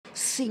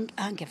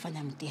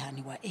angefanya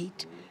mtihani wa 8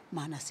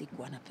 maana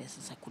sikuwa na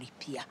pesa za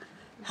kulipia.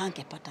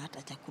 Hangepata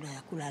hata chakula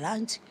ya kula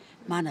lunch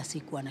maana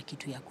sikuwa na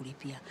kitu ya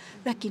kulipia.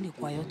 Lakini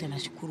kwa yote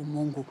nashukuru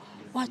Mungu.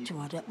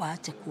 Watu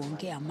waache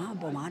kuongea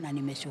mambo maana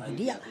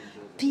nimeshuhudia.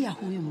 Pia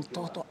huyu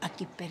mtoto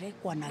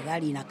akipelekwa na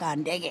gari inakaa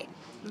ndege.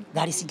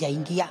 Gari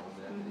sijaingia.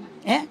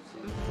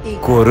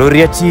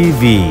 Kururia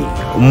TV,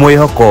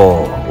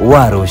 mwihoko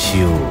wa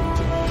ruciu.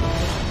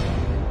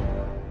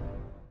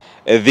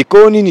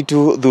 Thikoni ni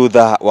tu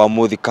thutha wa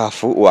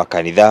muthikafu wa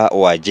kanitha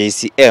wa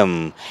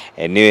JCM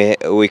niwe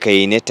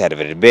wikaine ta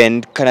Rev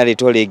Ben kana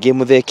ritwa ringi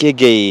mutheki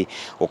ngei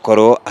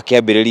ukorwo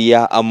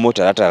akiambiriria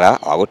mutaratara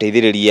wa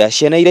guteithiriria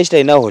ciana iria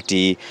citari na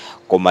uhoti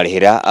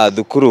kumarihira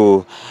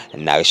thukuru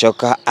na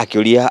gicoka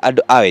akiuria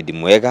andu a wendi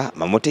mwega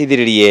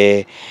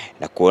mamuteithiririe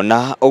na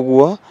kuona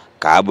uguo.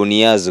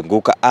 Kambuni ya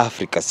Zunguka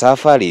Africa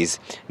Safaris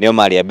nio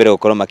mari ya mbere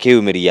gukorwo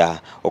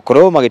makiumiria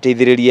ukorwo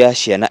magiteithiriria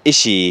ciana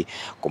ici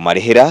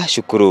kumarihira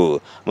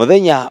cukuru.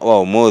 Muthenya wa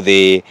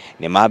umuthi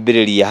ni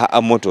mambiriria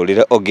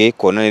muturire ungi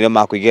kuona nire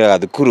makuingira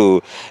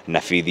thukuru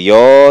na fithi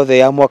yothe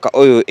ya mwaka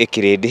uyu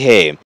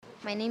ikirindihe.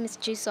 My name is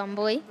Jason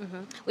Boy.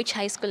 Which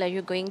high school are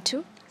you going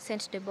to?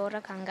 St.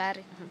 Deborah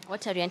Kangari.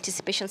 What are your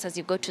anticipations as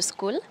you go to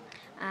school?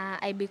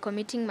 I'll be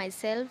committing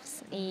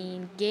myself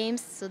in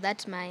games so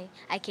that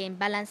I can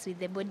balance with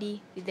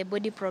the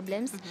body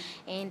problems.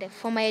 And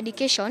for my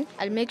education,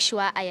 I'll make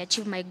sure I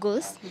achieve my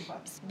goals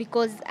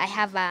because I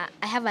have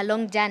a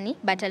long journey,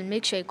 but I'll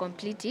make sure I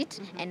complete it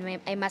and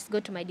I must go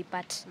to my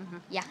depart.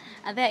 Yeah.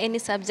 Are there any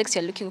subjects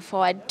you're looking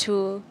forward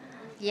to?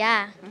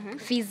 Yeah.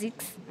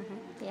 Physics.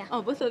 Yeah.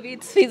 Oh, both of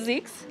it's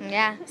physics?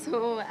 Yeah.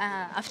 So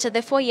after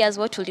the 4 years,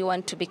 what will you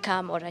want to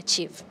become or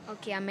achieve?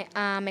 Okay, I'm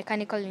a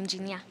mechanical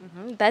engineer.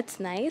 That's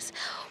nice.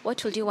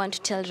 What would you want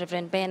to tell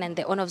Rev Ben and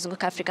the owner of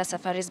Zunguka Africa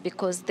Safaris,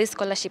 because this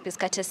scholarship is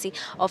courtesy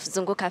of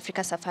Zunguka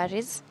Africa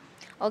Safaris?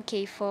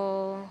 Okay,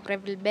 for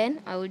Rev Ben,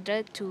 I would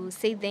like to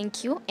say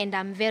thank you, and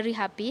I'm very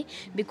happy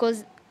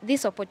because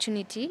this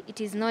opportunity,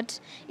 it is not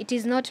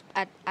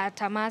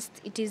at a must,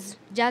 it is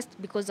just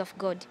because of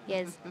God.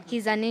 Yes,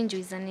 he's an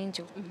angel,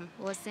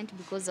 was sent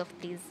because of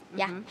this.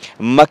 Yeah.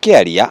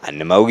 Makiaria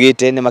ni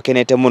maugite ni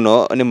makenete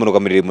muno ni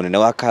murugamiriri munene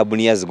wa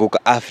kambuni ya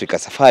Zunguka Africa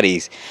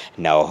Safaris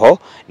na oho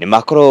ni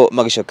makoro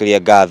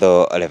magicokeria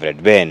ngatho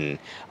Rev Ben.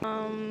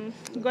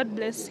 God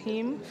bless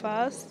him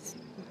first.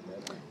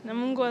 Na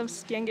Mungu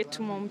asikiange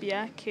tu maombi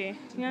yake.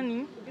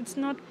 Yani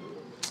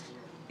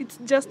it's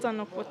just an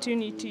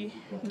opportunity.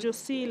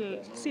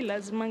 Si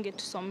lazima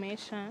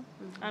angetusomesha.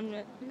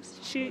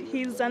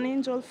 He's an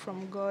angel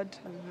from God.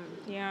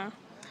 Yeah.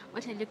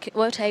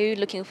 What are you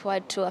looking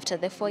forward to after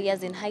the 4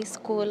 years in high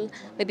school?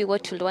 Maybe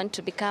what you'll want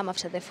to become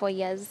after the 4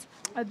 years?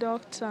 A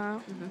doctor,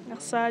 a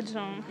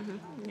surgeon.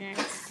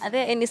 Yes. Are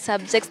there any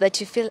subjects that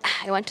you feel,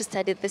 I want to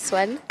study this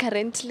one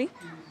currently?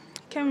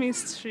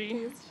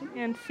 Chemistry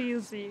and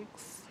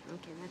physics.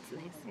 Okay, that's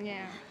nice.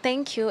 Yeah.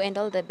 Thank you and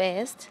all the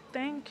best.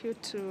 Thank you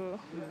too.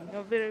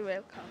 You're very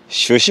welcome.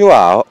 Shushi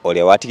wao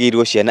uria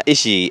watigirwo ciana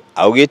ici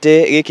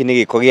augite giki ni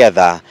giko gia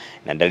tha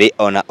na ndari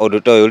ona undu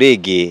toyo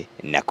ringi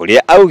na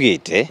kuria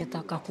augite.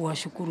 Nataka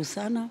kuwashukuru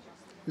sana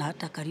na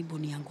hata karibu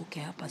nianguke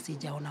hapa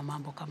sijaona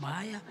mambo kama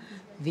haya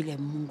vile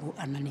Mungu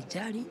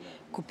ananijali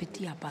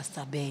kupitia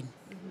Pastor Ben.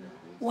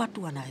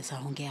 Watu wanaweza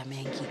ongea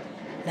mengi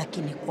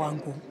lakini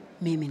kwangu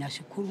mimi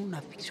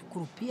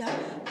nashukuru pia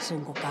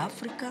Zunguka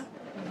Africa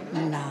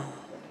na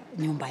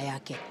nyumba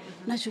yake.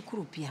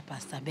 Nashukuru pia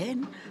Pastor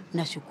Ben,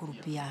 nashukuru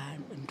pia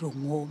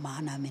Ndongo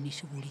maana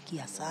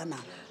amenishughulikia sana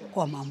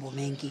kwa mambo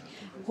mengi.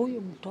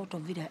 Huyu mtoto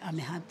vile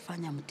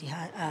amefanya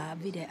mtihani,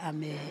 vile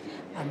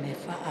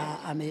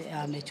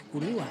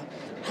amechukuliwa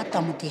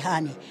hata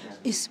mtihani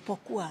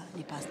isipokuwa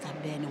ni Pastor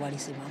Ben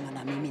walisimama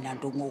na mimi na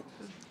Ndongo.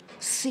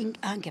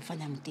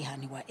 Angefanya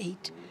mtihani wa 8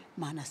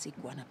 maana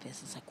sikuwa na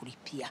pesa za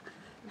kulipia.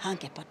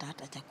 Hangepata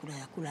hata chakula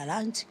ya kula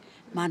lunch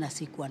maana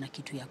sikuwa na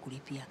kitu ya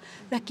kulipia.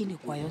 Lakini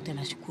kwa yote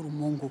nashukuru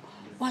Mungu.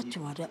 Watu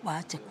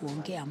waache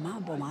kuongea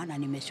mambo maana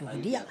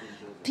nimeshuhudia.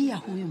 Pia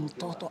huyu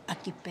mtoto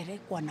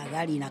akipelekwa na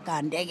gari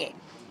inakaa ndege.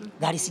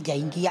 Gari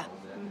sijaingia.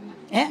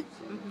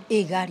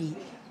 Hii gari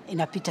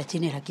inapita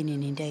chini lakini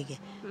ni ndege.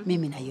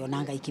 Mimi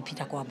naionanga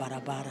ikipita kwa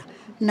barabara.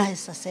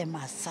 Naweza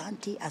sema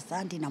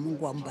asanti na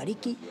Mungu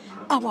ambariki.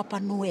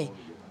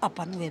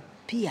 Apanue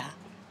pia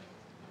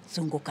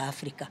Zunguka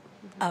Africa.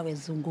 Awe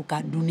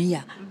zunguka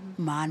dunia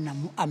maana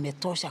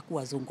ametosha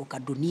kuwa zunguka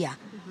dunia.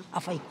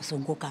 Afai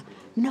kuzunguka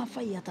na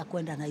afai hata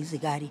kwenda na hizi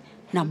gari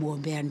na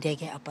muombea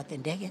ndege apate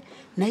ndege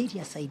na ili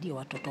asaidie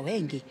watoto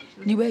wengi.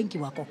 Ni wengi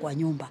wako kwa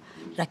nyumba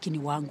lakini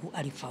wangu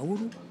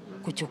alifaulu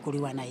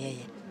kuchukuliwa na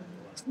yeye.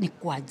 Ni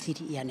kwa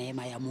ajili ya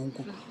neema ya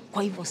Mungu.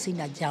 Kwa hivyo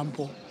sina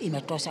jambo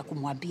imetosha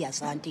kumwambia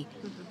asanti.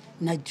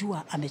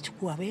 Najua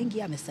amechukua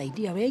wengi,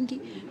 amesaidia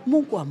wengi.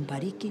 Mungu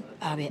ambariki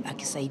awe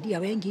akisaidia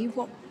wengi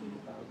hivyo.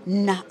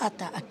 Na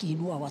hata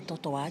akiinua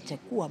watoto waache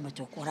kuwa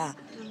machokora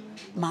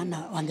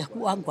maana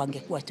wangu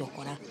angekuwa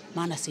chokora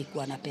maana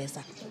sikuwa na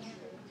pesa.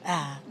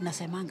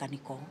 nasemanga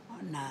niko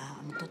na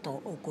mtoto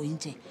uko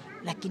nje,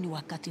 lakini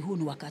wakati huu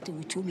ni wakati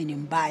uchumi ni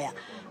mbaya.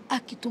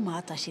 Akituma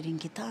hata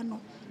shilingi 5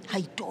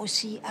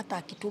 haitoshi, hata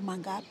akituma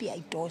ngapi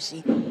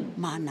haitoshi,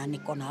 maana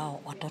niko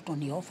nao watoto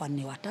ni orphan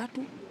ni 3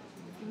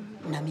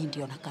 na mimi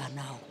ndio nakaa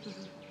nao.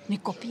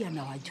 Niko pia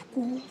na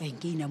wajukuu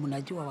wengine,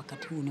 mnajua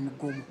wakati huu ni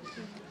mgumu.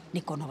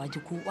 Niko na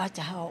wajukuu,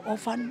 wacha hao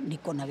orphan,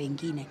 niko na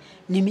wengine,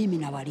 ni mimi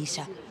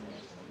nawalisha.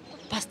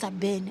 Pastor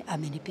Ben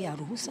amenipea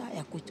ruhusa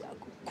ya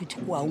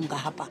kuchukua unga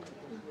hapa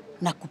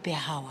na kupea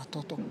hawa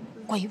watoto.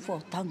 Kwa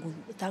hivyo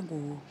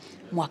tangu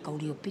mwaka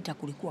uliopita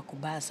kulikuwa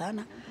kubaya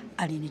sana,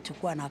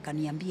 alinichukua na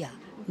akaniambia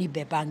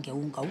nibebange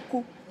unga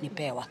huku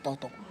nipea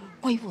watoto.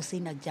 Kwa hivyo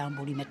sina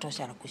jambo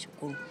limetosha la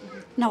kushukuru.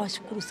 Na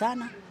washukuru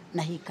sana,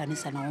 na hii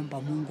kanisa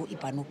naomba Mungu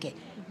ipanuke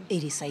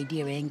ili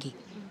saidie wengi.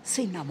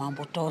 Sina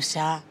mambo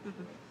tosha.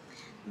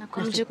 Na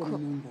kwa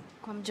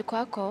mjukuu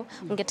wako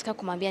ungetaka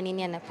kumwambia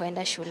nini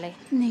anapoenda shule?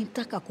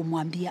 Nitaka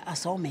kumwambia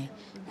asome.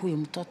 Huyu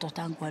mtoto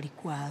tangu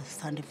alikuwa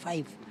standard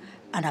 5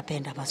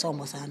 anapenda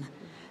masomo sana.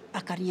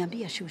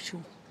 Akaniambia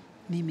shushu,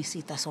 mimi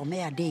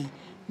sitasomea D,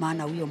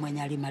 maana huyo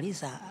mwenye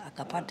alimaliza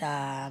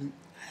akapata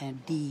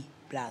D+.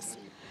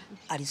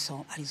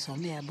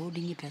 Alisomea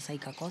boarding, pesa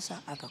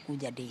ikakosa,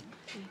 akakuja D.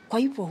 Kwa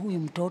hivyo huyu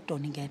mtoto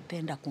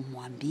ningependa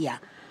kumwambia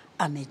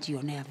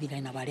amejionea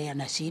vile nawalea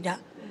na shida,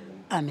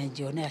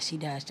 amejionea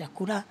shida ya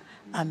chakula,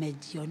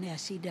 amejionea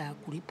shida ya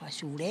kulipa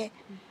shule.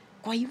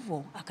 Kwa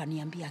hivyo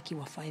akaniambia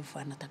akiwa 5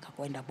 anataka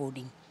kwenda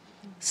boarding.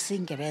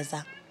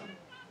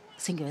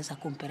 Singeweza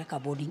kumpeleka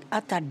boarding,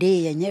 hata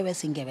day yenyewe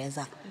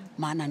singeweza,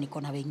 maana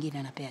niko na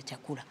wengine napea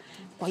chakula.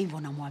 Kwa hivyo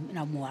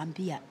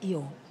namwambia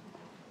hiyo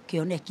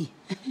kioneki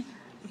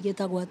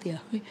getagwatia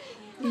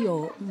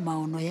hiyo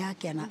maono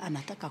yake,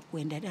 anataka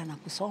kuendelea na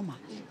kusoma,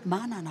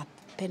 maana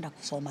anapenda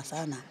kusoma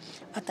sana.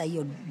 Hata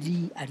hiyo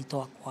D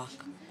alitoa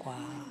kwa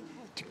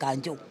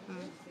Chikanjo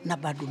na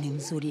bado ni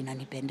mzuri na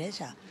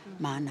nipendesha,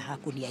 maana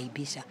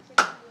hakuniaibisha.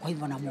 Kwa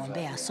hivyo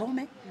namwombea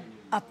asome,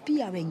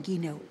 pia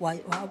wengine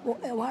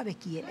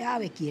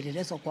wawe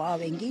kielelezo kwa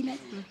wengine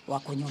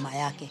wako nyuma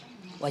yake,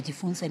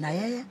 wajifunze na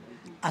yeye,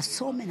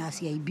 asome na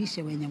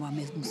asiaibishe wenye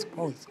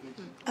wamemsponsor.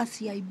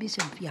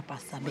 Asiaibishe pia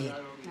Pastor Ben,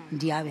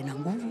 ndiye awe na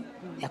nguvu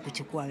ya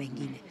kuchukua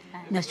wengine.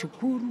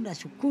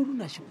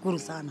 Nashukuru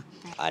sana.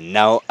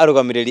 Nao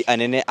arugamiriri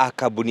anene a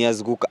kambuni ya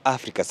Zunguka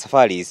Africa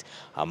Safaris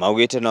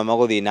amaugite no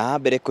maguthi na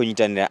mbere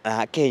kunyitanira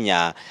na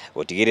Kenya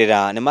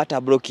gutigirira ni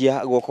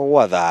matabrokia guoko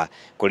gwatha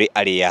kuri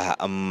aria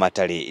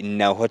matari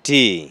na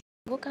uhoti.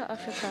 Zunguka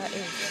Africa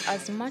is,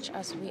 as much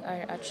as we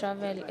are a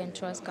travel and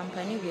tours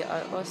company, we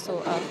are also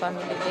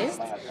family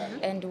based.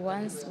 And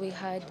once we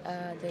had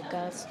the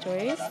girls'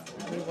 stories,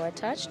 we were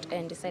touched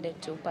and decided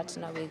to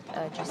partner with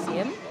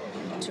GCM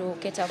to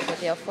cater for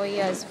their 4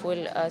 years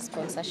full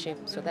sponsorship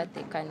so that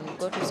they can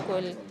go to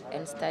school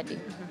and study.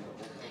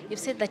 You've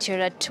said that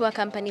you're a tour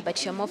company,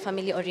 but you're more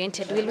family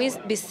oriented. Will we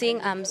be seeing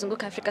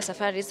Zunguka Africa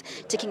Safaris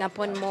taking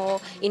upon more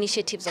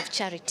initiatives of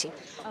charity?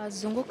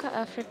 Zunguka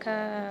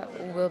Africa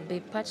will be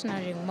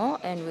partnering more,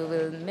 and we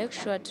will make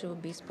sure to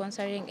be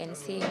sponsoring and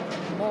seeing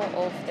more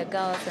of the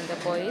girls and the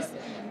boys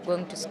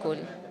going to school.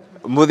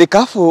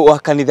 Muthikafu wa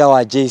kanitha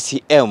wa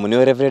JCM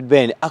ni Rev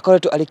Ben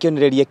akoretwo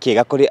alikionereria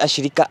kiega kuri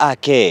ashirika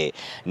ake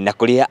na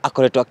kuria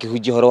akoretwo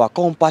akihunjia horo wa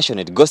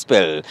compassionate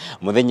gospel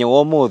muthenya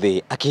wa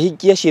umuthi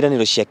akihingia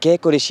ciraniro ciake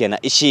kuri ciana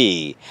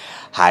ici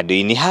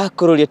handu-ini ha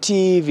Kuroria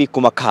TV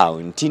kuma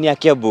kaunti ya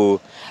Kiambu.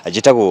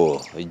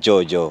 Njitagwo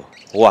Jojo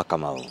wa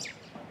Kamau.